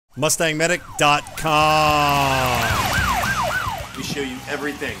MustangMedic.com. We show you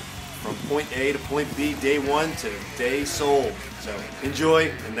everything from point A to point B, day one to day sold. So enjoy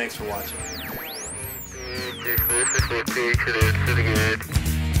and thanks for watching.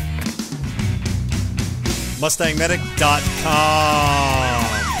 MustangMedic.com.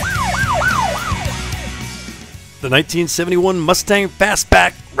 The 1971 Mustang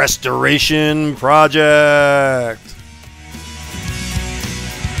Fastback Restoration Project.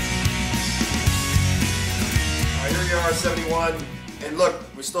 Here we are, 71, and look,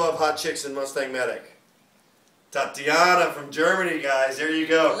 we still have hot chicks in Mustang Medic. Tatiana from Germany, guys. There you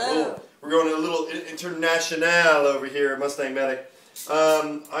go. Hello. We're going a little international over here at Mustang Medic.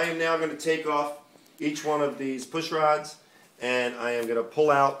 I am now going to take off each one of these push rods, and I am going to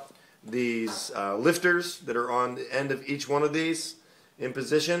pull out these lifters that are on the end of each one of these in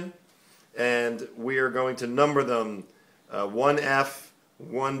position, and we are going to number them 1F,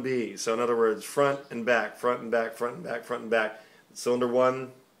 1B. So in other words, front and back, front and back, front and back, front and back. Cylinder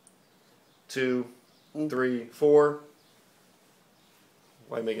 1, 2, 3, 4.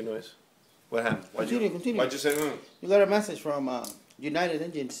 Why make a noise? What happened? Continue. Why'd you say You got a message from United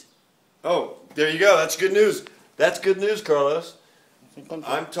Engines. Oh, there you go. That's good news. That's good news, Carlos.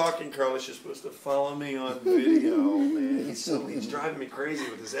 I'm talking, Carlos. You're supposed to follow me on video, man. He's driving me crazy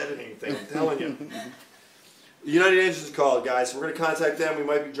with his editing thing. I'm telling you. United Engines called, guys. So we're going to contact them. We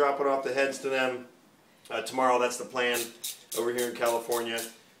might be dropping off the heads to them tomorrow. That's the plan over here in California.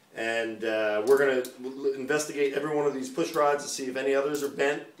 And we're going to investigate every one of these push rods to see if any others are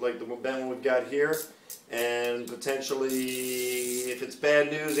bent, like the bent one we've got here. And potentially, if it's bad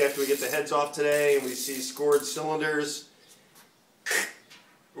news after we get the heads off today and we see scored cylinders,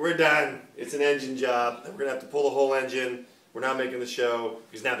 we're done. It's an engine job. We're going to have to pull the whole engine. We're not making the show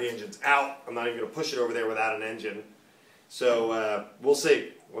because now the engine's out. I'm not even going to push it over there without an engine. So we'll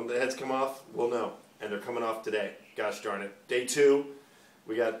see. When the heads come off, we'll know. And they're coming off today. Gosh darn it. Day 2.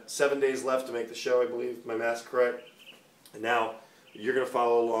 We got 7 days left to make the show, I believe, if my math's correct. And now you're going to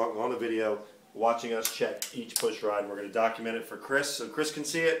follow along on the video, watching us check each push rod. We're going to document it for Chris so Chris can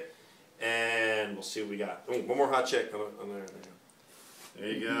see it. And we'll see what we got. Oh, one more hot check. There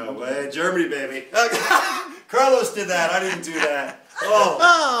you go. Hey, Germany, baby. Carlos did that. I didn't do that.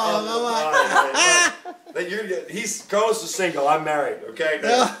 Carlos is single. I'm married. Okay.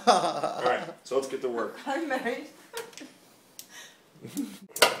 All right. So let's get to work. I'm married.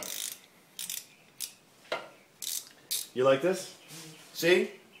 You like this?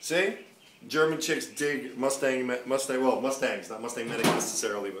 See? See? German chicks dig Mustangs, not MustangMedic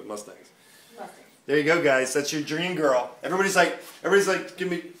necessarily, but Mustangs. There you go, guys. That's your dream girl. Everybody's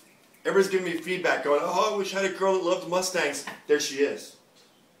giving me feedback, going, "Oh, I wish I had a girl that loved Mustangs." There she is.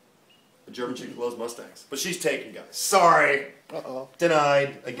 A German chick that loves Mustangs, but she's taken, guys. Sorry.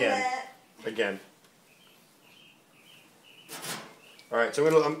 Denied again. Again. All right. So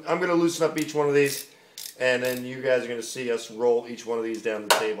I'm gonna loosen up each one of these, and then you guys are gonna see us roll each one of these down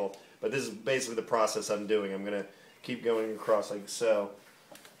the table. But this is basically the process I'm doing. I'm gonna keep going across like so.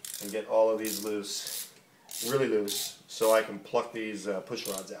 And get all of these loose, really loose, so I can pluck these push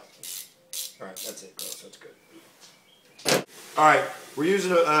rods out. All right, that's it, Carlos. That's good. All right, we're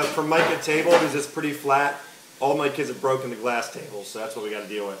using a Formica table because it's pretty flat. All my kids have broken the glass tables, so that's what we got to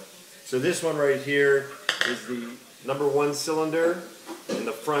deal with. So this one right here is the number 1 cylinder in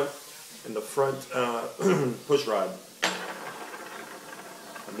the front push rod,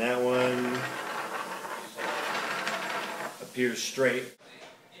 and that one appears straight.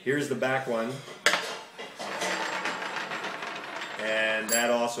 Here's the back one, and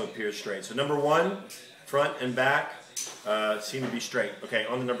that also appears straight. So number 1, front and back, seem to be straight. Okay,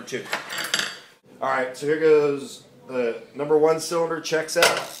 on to number 2. All right, so here goes the number 1 cylinder, checks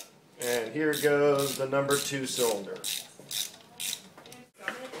out, and here goes the number 2 cylinder.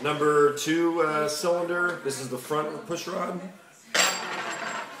 Number 2 cylinder, this is the front of the push rod.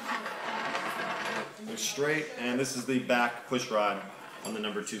 Looks straight, and this is the back push rod on the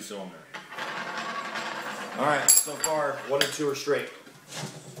number 2 cylinder. All right, so far 1 and 2 are straight.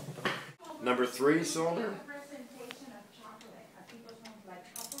 Number 3 cylinder.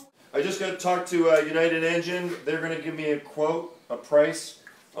 I just got to talk to United Engine. They're going to give me a quote, a price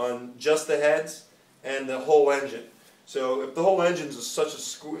on just the heads and the whole engine. So if the whole engine's such a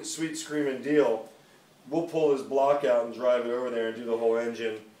sweet screaming deal, we'll pull this block out and drive it over there and do the whole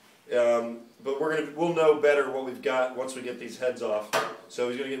engine. But we'll know better what we've got once we get these heads off. So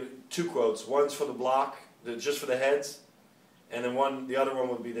he's going to give 2 quotes. One's for the block, just for the heads, and then the other one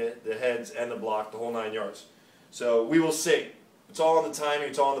would be the heads and the block, the whole 9 yards. So we will see. It's all on the timing.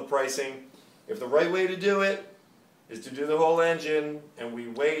 It's all on the pricing. If the right way to do it is to do the whole engine, and we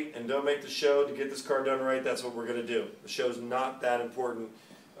wait and don't make the show to get this car done right. That's what we're going to do. The show's not that important.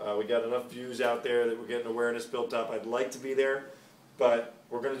 We got enough views out there that we're getting awareness built up. I'd like to be there, but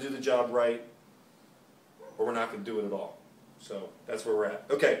we're going to do the job right, or we're not going to do it at all. So that's where we're at.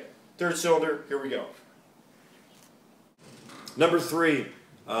 Okay, third cylinder, here we go. Number 3,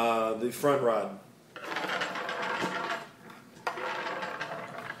 the front rod.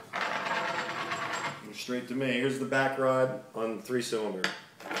 Straight to me. Here's the back rod on the 3-cylinder.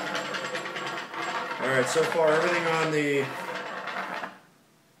 Alright, so far everything on the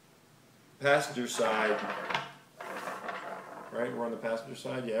passenger side, right? We're on the passenger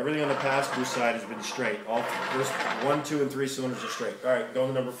side? Yeah, everything on the passenger side has been straight. All first 1, 2, and 3 cylinders are straight. Alright, going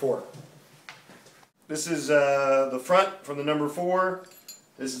to number 4. This is the front from the number 4.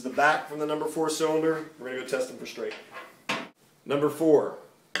 This is the back from the number 4 cylinder. We're going to go test them for straight. Number 4,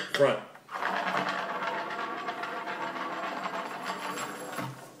 front.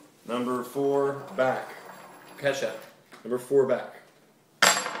 Number 4, back. Catch that. Number 4, back.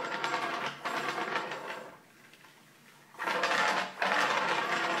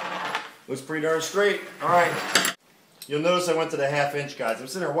 Looks pretty darn straight. Alright. You'll notice I went to the 1/2 inch, guys. I'm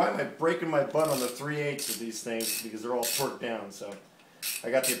sitting there, why am I breaking my butt on the 3/8 of these things? Because they're all torqued down, so I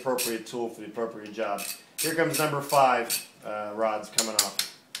got the appropriate tool for the appropriate job. Here comes number 5 rods coming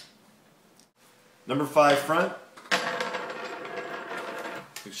off. Number 5 front.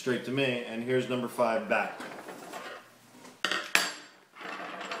 Look straight to me, and here's number 5 back.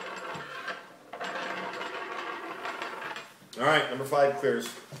 Alright, number 5 clears.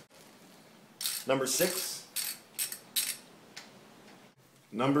 Number 6.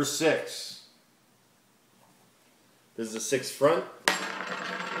 Number 6. This is a 6 front.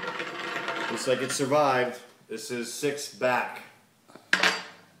 Looks like it survived. This is 6 back.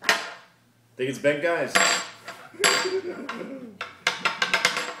 Think it's bent, guys?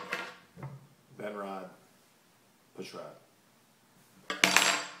 Bent rod. Push rod.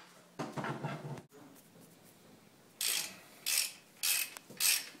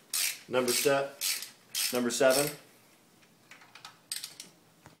 Number 7.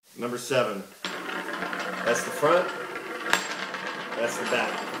 Number 7. That's the front. That's the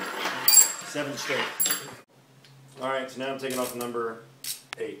back. 7 straight. Alright, so now I'm taking off number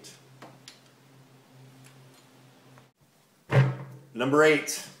 8. Number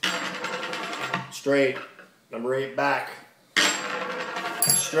 8. Straight. Number 8 back.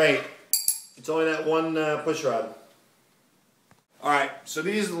 Straight. It's only that one push rod. Alright, so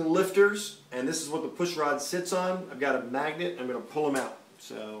these are the lifters, and this is what the push rod sits on. I've got a magnet. I'm going to pull them out.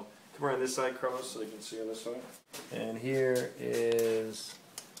 So come around this side, Carlos, so you can see on this side. And here is,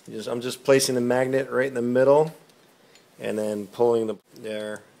 I'm just placing the magnet right in the middle, and then pulling the,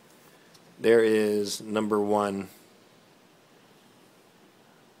 there is number 1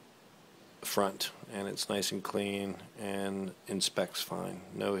 front, and it's nice and clean and inspects fine,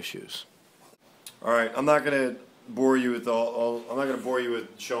 no issues. Alright, I'm not going to bore you with I'm not going to bore you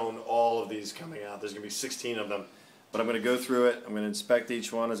with showing all of these coming out. There's going to be 16 of them. But I'm going to go through it. I'm going to inspect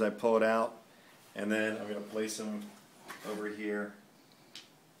each one as I pull it out. And then I'm going to place them over here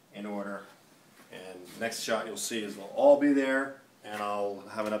in order. And next shot you'll see is they'll all be there. And I'll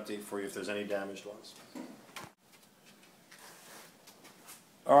have an update for you if there's any damaged ones.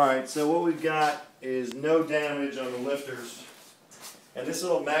 Alright, so what we've got is no damage on the lifters. And this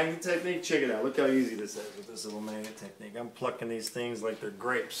little magnet technique, check it out. Look how easy this is with this little magnet technique. I'm plucking these things like they're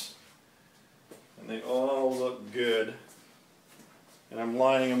grapes. And they all look good. And I'm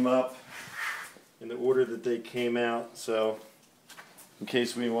lining them up in the order that they came out. So in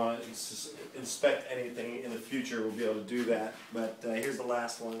case we want to inspect anything in the future, we'll be able to do that. But here's the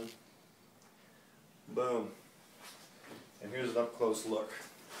last one. Boom. And here's an up-close look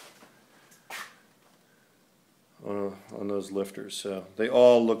on those lifters. So they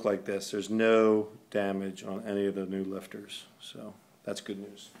all look like this. There's no damage on any of the new lifters. So that's good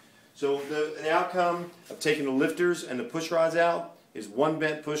news. So the outcome of taking the lifters and the push rods out is 1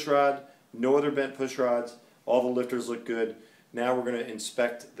 bent push rod, no other bent push rods. All the lifters look good. Now we're going to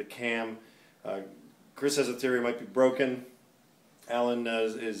inspect the cam. Chris has a theory it might be broken. Alan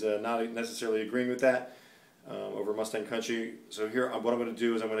is not necessarily agreeing with that over Mustang Country. So here, what I'm going to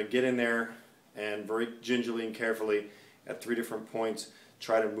do is I'm going to get in there and very gingerly and carefully at 3 different points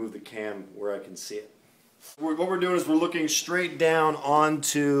try to move the cam where I can see it. What we're doing is we're looking straight down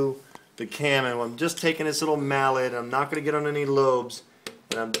onto the cam, and I'm just taking this little mallet. I'm not going to get on any lobes,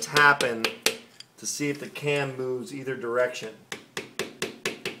 and I'm tapping to see if the cam moves either direction,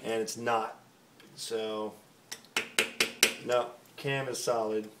 and it's not. So no, cam is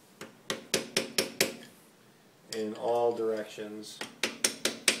solid, in all directions.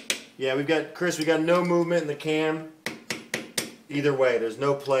 Yeah, we got no movement in the cam. Either way, there's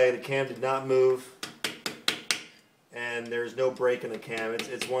no play. The cam did not move, and there's no break in the cam.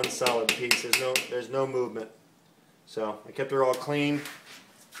 It's one solid piece. There's no movement. So I kept her all clean.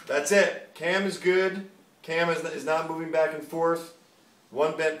 That's it. Cam is good. Cam is not moving back and forth.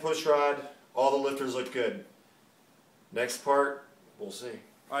 One bent push rod. All the lifters look good. Next part, we'll see.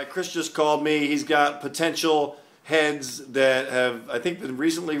 All right, Chris just called me. He's got potential heads that have, I think, been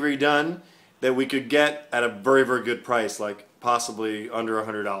recently redone that we could get at a very, very good price, like possibly under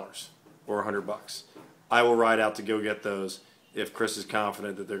 $100 or $100. I will ride out to go get those if Chris is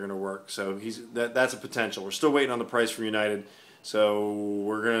confident that they're going to work. So that's a potential. We're still waiting on the price from United, so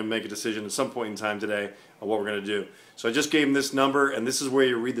we're going to make a decision at some point in time today on what we're going to do. So I just gave him this number, and this is where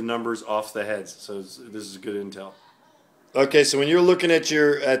you read the numbers off the heads. So this is good intel. Okay, so when you're looking at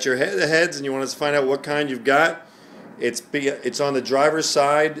your heads and you want to find out what kind you've got, it's on the driver's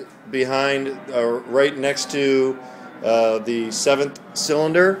side behind, right next to the 7th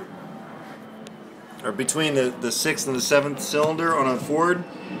cylinder, or between the 6th and the 7th cylinder on a Ford,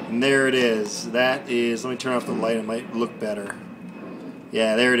 and there it is. That is, let me turn off the light, it might look better.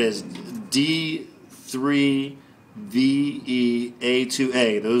 Yeah, there it is.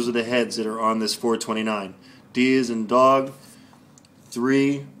 D3VEA2A. Those are the heads that are on this 429. D is in dog,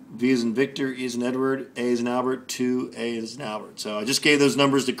 3, V is in Victor, E is in Edward, A is in Albert, 2, A is in Albert. So I just gave those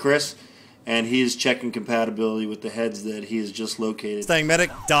numbers to Chris, and he is checking compatibility with the heads that he has just located.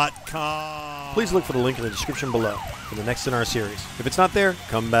 MustangMedic.com. Please look for the link in the description below for the next in our series. If it's not there,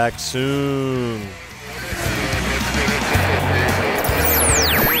 come back soon.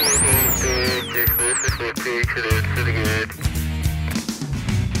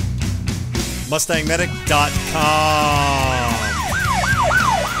 MustangMedic.com.